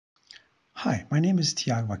Hi, my name is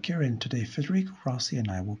Tiago, Vaquero, and today Federico, Rossi, and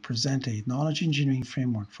I will present a knowledge engineering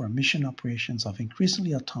framework for mission operations of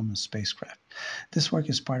increasingly autonomous spacecraft. This work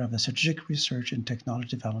is part of a strategic research and technology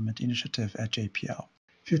development initiative at JPL.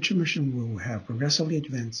 Future missions will have progressively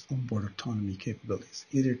advanced onboard autonomy capabilities,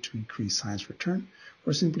 either to increase science return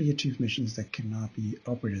or simply achieve missions that cannot be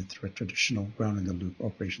operated through a traditional ground-in-the-loop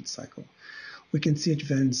operation cycle. We can see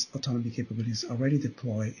advanced autonomy capabilities already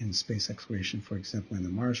deployed in space exploration, for example, in the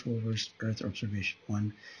Mars rovers, Earth Observation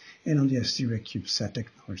 1, and on the Asteria CubeSat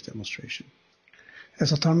technology demonstration.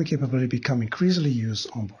 As autonomy capability become increasingly used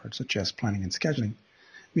on board, such as planning and scheduling,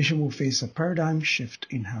 mission will face a paradigm shift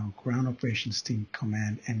in how ground operations team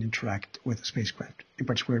command and interact with the spacecraft, in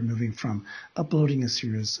particular moving from uploading a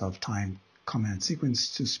series of timed command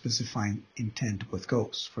sequence to specifying intent with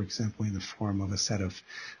goals, for example, in the form of a set of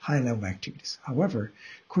high-level activities. However,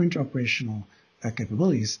 current operational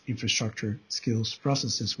capabilities, infrastructure, skills,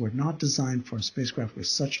 processes were not designed for a spacecraft with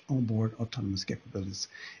such onboard autonomous capabilities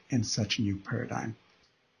and such new paradigm.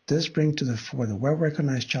 This brings to the fore the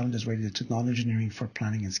well-recognized challenges related to knowledge engineering for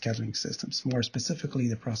planning and scheduling systems, more specifically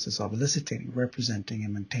the process of eliciting, representing,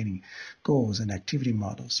 and maintaining goals and activity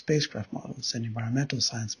models, spacecraft models, and environmental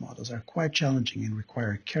science models are quite challenging and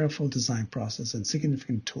require a careful design process and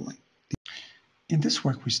significant tooling. In this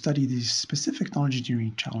work, we study these specific knowledge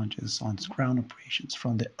engineering challenges on ground operations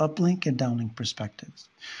from the uplink and downlink perspectives.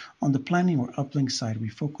 On the planning or uplink side, we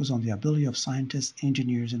focus on the ability of scientists,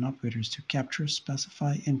 engineers, and operators to capture,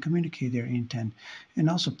 specify, and communicate their intent, and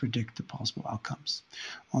also predict the possible outcomes.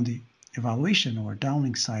 On the evaluation or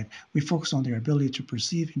downlink side, we focus on their ability to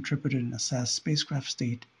perceive, interpret, and assess spacecraft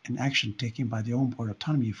state and action taken by the onboard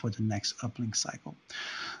autonomy for the next uplink cycle.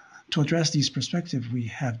 To address these perspectives, we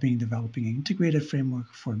have been developing an integrated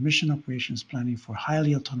framework for mission operations planning for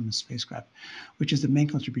highly autonomous spacecraft, which is the main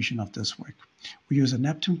contribution of this work. We use a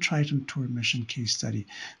Neptune Triton tour mission case study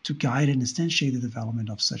to guide and instantiate the development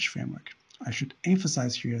of such framework. I should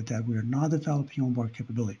emphasize here that we are not developing onboard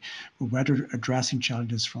capability, but rather addressing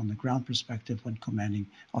challenges from the ground perspective when commanding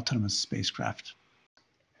autonomous spacecraft.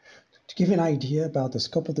 To give you an idea about the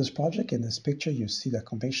scope of this project, in this picture you see the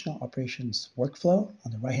conventional operations workflow.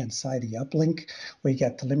 On the right-hand side, the uplink, we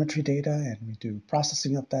get telemetry data and we do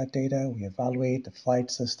processing of that data. We evaluate the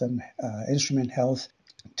flight system, instrument health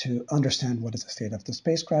to understand what is the state of the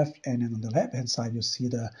spacecraft. And then on the left-hand side, you'll see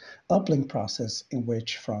the uplink process in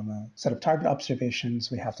which from a set of target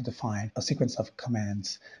observations, we have to define a sequence of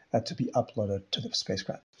commands to be uploaded to the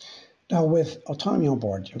spacecraft. Now, with autonomy on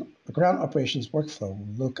board, the ground operations workflow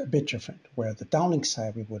will look a bit different, where the downlink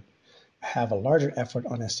side, we would have a larger effort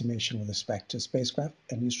on estimation with respect to spacecraft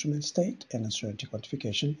and instrument state and uncertainty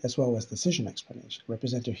quantification, as well as decision explanation,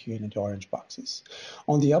 represented here in the orange boxes.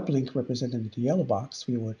 On the uplink, represented in the yellow box,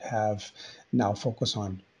 we would have now focus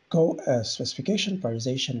on goal specification,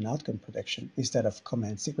 prioritization, and outcome prediction instead of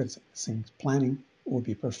command sequencing planning will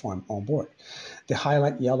be performed on board. The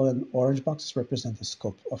highlight yellow and orange boxes represent the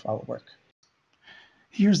scope of our work.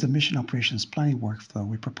 Here's the mission operations planning workflow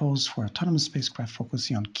we propose for autonomous spacecraft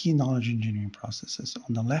focusing on key knowledge engineering processes.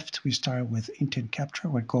 On the left, we start with intent capture,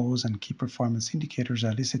 where goals and key performance indicators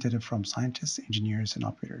are elicited from scientists, engineers, and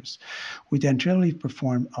operators. We then generally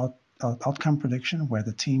perform outcome prediction, where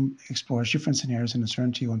the team explores different scenarios and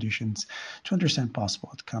uncertainty conditions to understand possible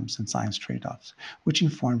outcomes and science trade-offs, which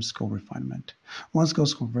informs goal refinement. Once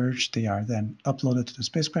goals converge, they are then uploaded to the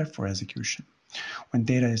spacecraft for execution. When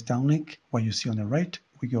data is downlink, what you see on the right,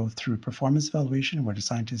 we go through performance evaluation, where the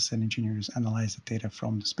scientists and engineers analyze the data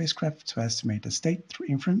from the spacecraft to estimate the state through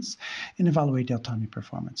inference and evaluate the autonomy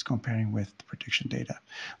performance, comparing with the prediction data,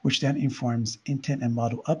 which then informs intent and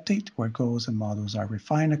model update, where goals and models are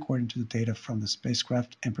refined according to the data from the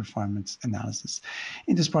spacecraft and performance analysis.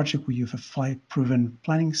 In this project, we use a flight-proven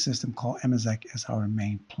planning system called MSEC as our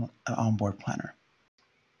main onboard planner.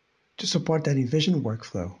 To support that envisioned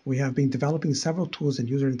workflow, we have been developing several tools and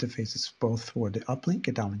user interfaces both for the uplink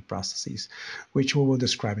and downlink processes, which we will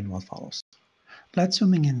describe in what follows. Let's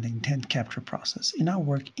zoom in the intent capture process. In our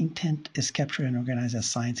work, intent is captured and organized as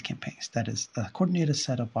science campaigns, that is, a coordinated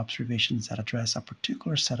set of observations that address a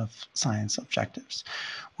particular set of science objectives.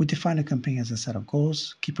 We define a campaign as a set of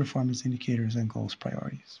goals, key performance indicators, and goals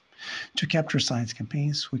priorities. To capture science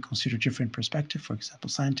campaigns, we consider different perspectives, for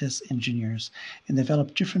example, scientists, engineers, and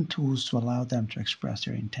develop different tools to allow them to express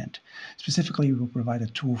their intent. Specifically, we will provide a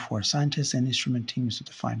tool for scientists and instrument teams to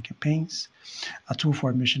define campaigns, a tool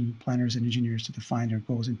for mission planners and engineers to define their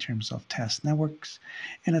goals in terms of test networks,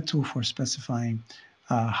 and a tool for specifying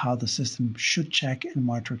how the system should check and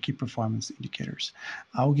monitor key performance indicators.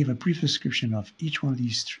 I will give a brief description of each one of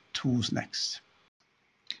these tools next.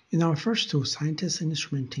 In our first tool, scientists and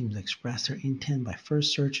instrument teams express their intent by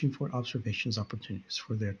first searching for observations opportunities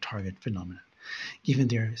for their target phenomenon, given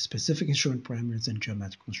their specific instrument parameters and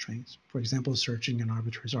geometric constraints. For example, searching an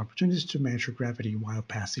arbitrary opportunities to measure gravity while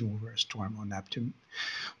passing over a storm on Neptune.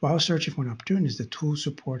 While searching for an opportunity, the tool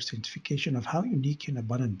supports the identification of how unique and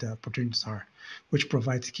abundant the opportunities are, which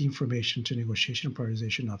provides key information to negotiation and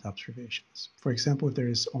prioritization of observations. For example, if there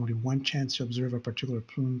is only one chance to observe a particular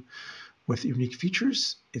plume with unique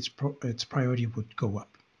features, its priority would go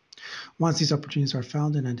up. Once these opportunities are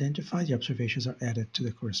found and identified, the observations are added to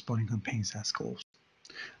the corresponding campaigns as goals.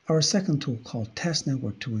 Our second tool, called Test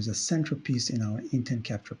Network Tool, is a central piece in our intent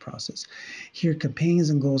capture process. Here,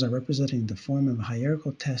 campaigns and goals are represented in the form of a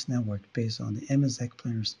hierarchical test network based on the MSX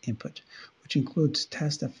planner's input, which includes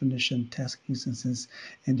test definition, test instances,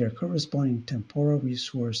 and their corresponding temporal,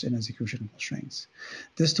 resource, and execution constraints.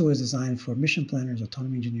 This tool is designed for mission planners,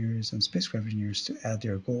 autonomy engineers, and spacecraft engineers to add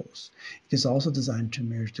their goals. It is also designed to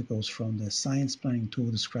merge the goals from the science planning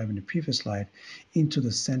tool described in the previous slide into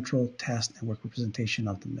the central test network representation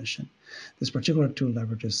of the mission. This particular tool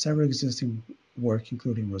leverages several existing work,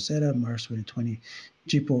 including Rosetta, Mars 2020,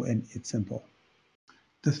 JIPO, and ITSimple.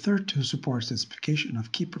 The third tool supports the specification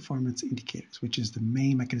of key performance indicators, which is the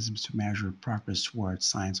main mechanisms to measure progress towards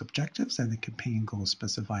science objectives and the campaign goals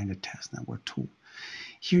specified in the test network tool.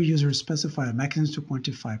 Here, users specify a mechanism to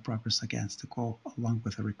quantify progress against the goal, along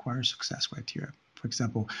with a required success criteria. For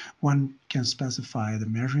example, one can specify the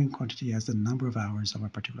measuring quantity as the number of hours of a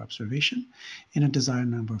particular observation and a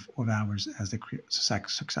desired number of hours as the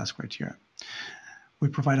success criteria. We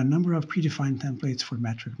provide a number of predefined templates for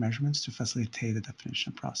metric measurements to facilitate the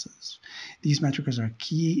definition process. These metrics are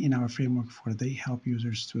key in our framework, for they help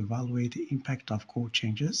users to evaluate the impact of goal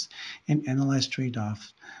changes and analyze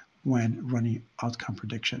trade-offs when running outcome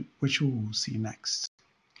prediction, which we will see next.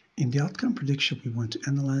 In the outcome prediction, we want to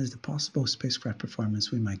analyze the possible spacecraft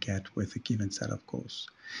performance we might get with a given set of goals.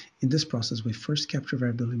 In this process, we first capture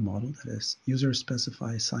variability model, that is, users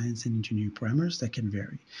specify science and engineering parameters that can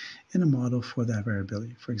vary, and a model for that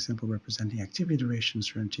variability, for example, representing activity duration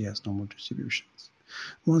certainty as normal distributions.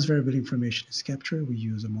 Once variability information is captured, we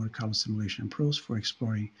use a Monte Carlo simulation approach for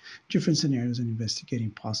exploring different scenarios and investigating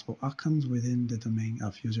possible outcomes within the domain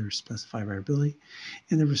of user-specified variability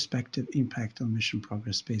and the respective impact on mission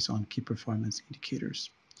progress based on key performance indicators.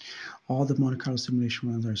 All the Monte Carlo simulation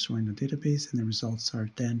runs are stored in the database, and the results are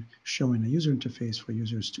then shown in a user interface for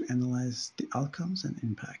users to analyze the outcomes and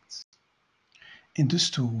impacts. In this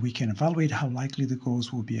tool, we can evaluate how likely the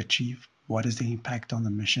goals will be achieved, what is the impact on the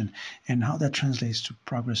mission, and how that translates to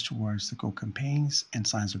progress towards the goal campaigns and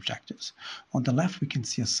science objectives. On the left, we can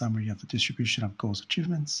see a summary of the distribution of goals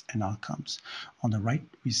achievements and outcomes. On the right,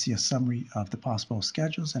 we see a summary of the possible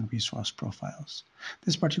schedules and resource profiles.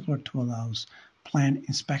 This particular tool allows plan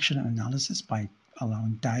inspection and analysis by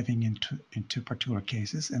allowing diving into particular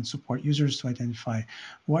cases and support users to identify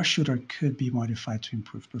what should or could be modified to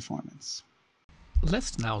improve performance.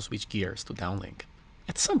 Let's now switch gears to downlink.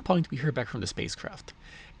 At some point, we hear back from the spacecraft,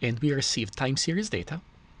 and we receive time series data,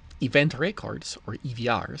 event records, or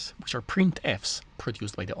EVRs, which are printfs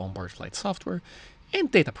produced by the onboard flight software,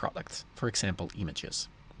 and data products, for example, images.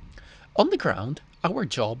 On the ground, our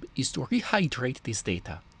job is to rehydrate this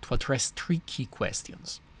data to address three key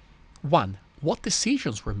questions. 1. What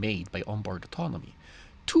decisions were made by onboard autonomy?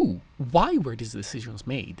 2. Why were these decisions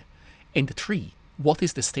made? And 3. What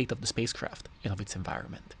is the state of the spacecraft and of its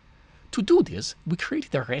environment? To do this, we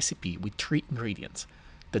created a recipe with 3 ingredients: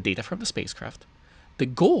 the data from the spacecraft, the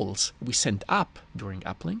goals we sent up during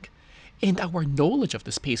uplink, and our knowledge of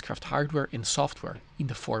the spacecraft hardware and software in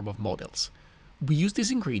the form of models. We use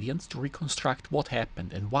these ingredients to reconstruct what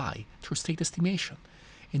happened and why through state estimation,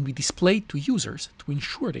 and we display it to users to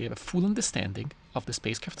ensure they have a full understanding of the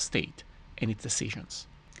spacecraft state and its decisions.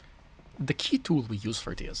 The key tool we use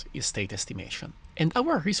for this is state estimation, and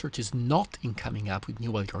our research is not in coming up with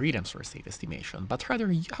new algorithms for state estimation, but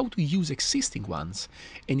rather how to use existing ones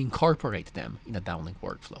and incorporate them in a downlink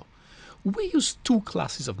workflow. We use 2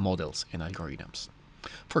 classes of models and algorithms.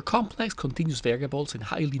 For complex continuous variables and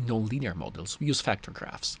highly nonlinear models, we use factor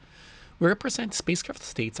graphs. We represent spacecraft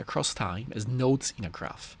states across time as nodes in a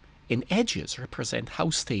graph, and edges represent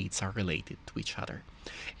how states are related to each other.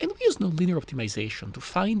 And we use nonlinear optimization to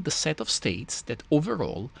find the set of states that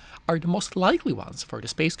overall are the most likely ones for the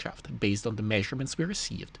spacecraft based on the measurements we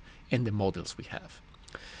received and the models we have.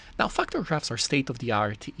 Now, factor graphs are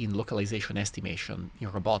state-of-the-art in localization estimation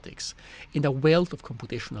in robotics, and a wealth of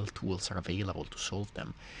computational tools are available to solve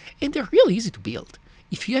them. And they're really easy to build.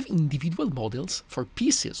 If you have individual models for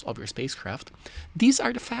pieces of your spacecraft, these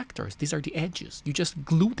are the factors, these are the edges. You just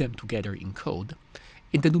glue them together in code,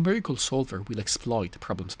 and the numerical solver will exploit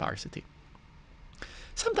problem sparsity.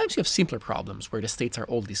 Sometimes you have simpler problems where the states are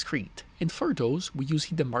all discrete, and for those we use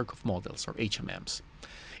hidden Markov models or HMMs.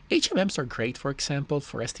 HMMs are great, for example,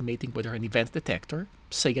 for estimating whether an event detector,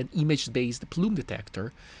 say an image-based plume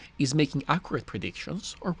detector, is making accurate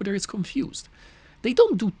predictions or whether it's confused. They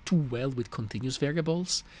don't do too well with continuous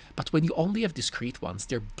variables, but when you only have discrete ones,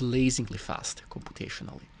 they're blazingly fast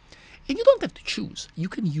computationally. And you don't have to choose. You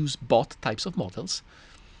can use both types of models,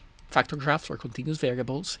 factor graphs for continuous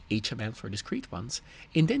variables, HMM for discrete ones,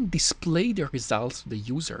 and then display the results to the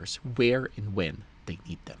users where and when they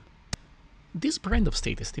need them. This brand of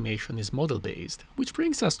state estimation is model-based, which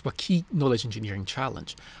brings us to a key knowledge engineering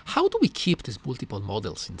challenge. How do we keep these multiple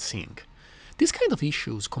models in sync? These kind of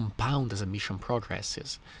issues compound as a mission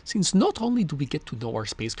progresses, since not only do we get to know our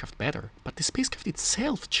spacecraft better, but the spacecraft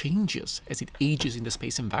itself changes as it ages in the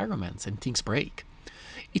space environments and things break.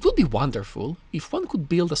 It would be wonderful if one could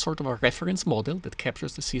build a sort of a reference model that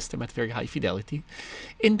captures the system at very high fidelity,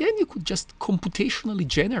 and then you could just computationally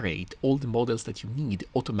generate all the models that you need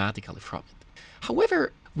automatically from it.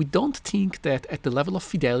 However, we don't think that at the level of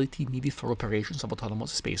fidelity needed for operations of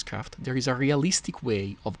autonomous spacecraft, there is a realistic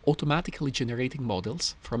way of automatically generating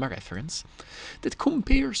models from a reference that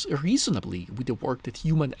compares reasonably with the work that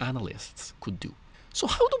human analysts could do. So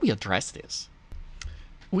how do we address this?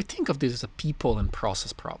 We think of this as a people and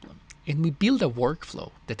process problem, and we build a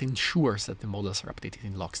workflow that ensures that the models are updated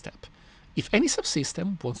in lockstep. If any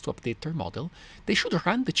subsystem wants to update their model, they should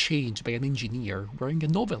run the change by an engineer wearing a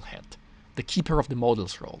novel hat, the keeper of the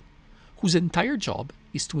models role, whose entire job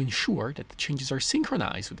is to ensure that the changes are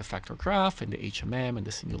synchronized with the factor graph and the HMM and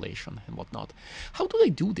the simulation and whatnot. How do they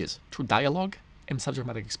do this? Through dialogue and subject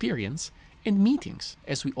matter experience and meetings,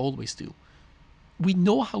 as we always do. We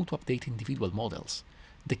know how to update individual models.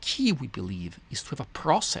 The key, we believe, is to have a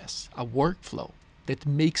process, a workflow, that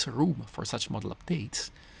makes room for such model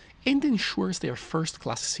updates and ensures they are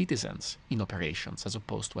first-class citizens in operations as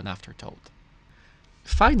opposed to an afterthought.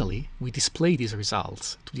 Finally, we display these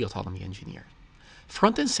results to the autonomy engineer.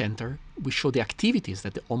 Front and center, we show the activities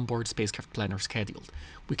that the onboard spacecraft planner scheduled.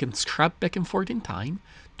 We can scrap back and forth in time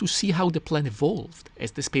to see how the plan evolved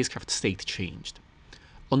as the spacecraft state changed.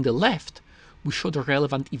 On the left, we show the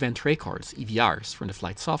relevant event records, EVRs, from the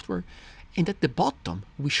flight software, and at the bottom,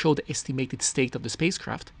 we show the estimated state of the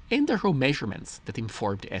spacecraft and the raw measurements that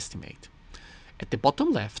inform the estimate. At the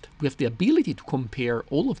bottom left, we have the ability to compare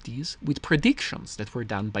all of these with predictions that were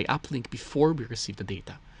done by uplink before we received the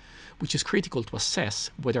data, which is critical to assess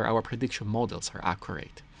whether our prediction models are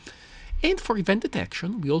accurate. And for event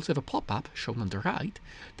detection, we also have a pop-up, shown on the right,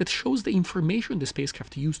 that shows the information the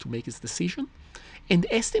spacecraft used to make its decision and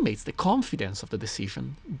estimates the confidence of the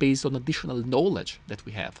decision based on additional knowledge that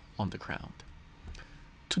we have on the ground.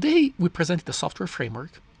 Today, we presented a software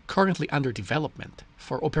framework currently under development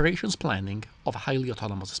for operations planning of a highly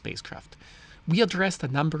autonomous spacecraft. We addressed a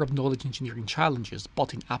number of knowledge engineering challenges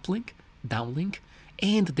both in uplink, downlink,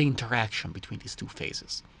 and the interaction between these two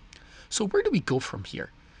phases. So where do we go from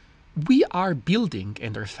here? We are building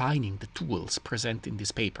and refining the tools present in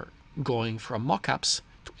this paper, going from mockups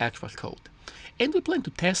to actual code. And we plan to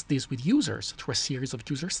test this with users through a series of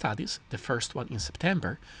user studies, the first one in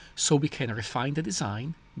September, so we can refine the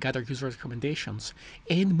design, gather user recommendations,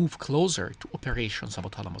 and move closer to operations of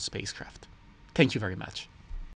autonomous spacecraft. Thank you very much.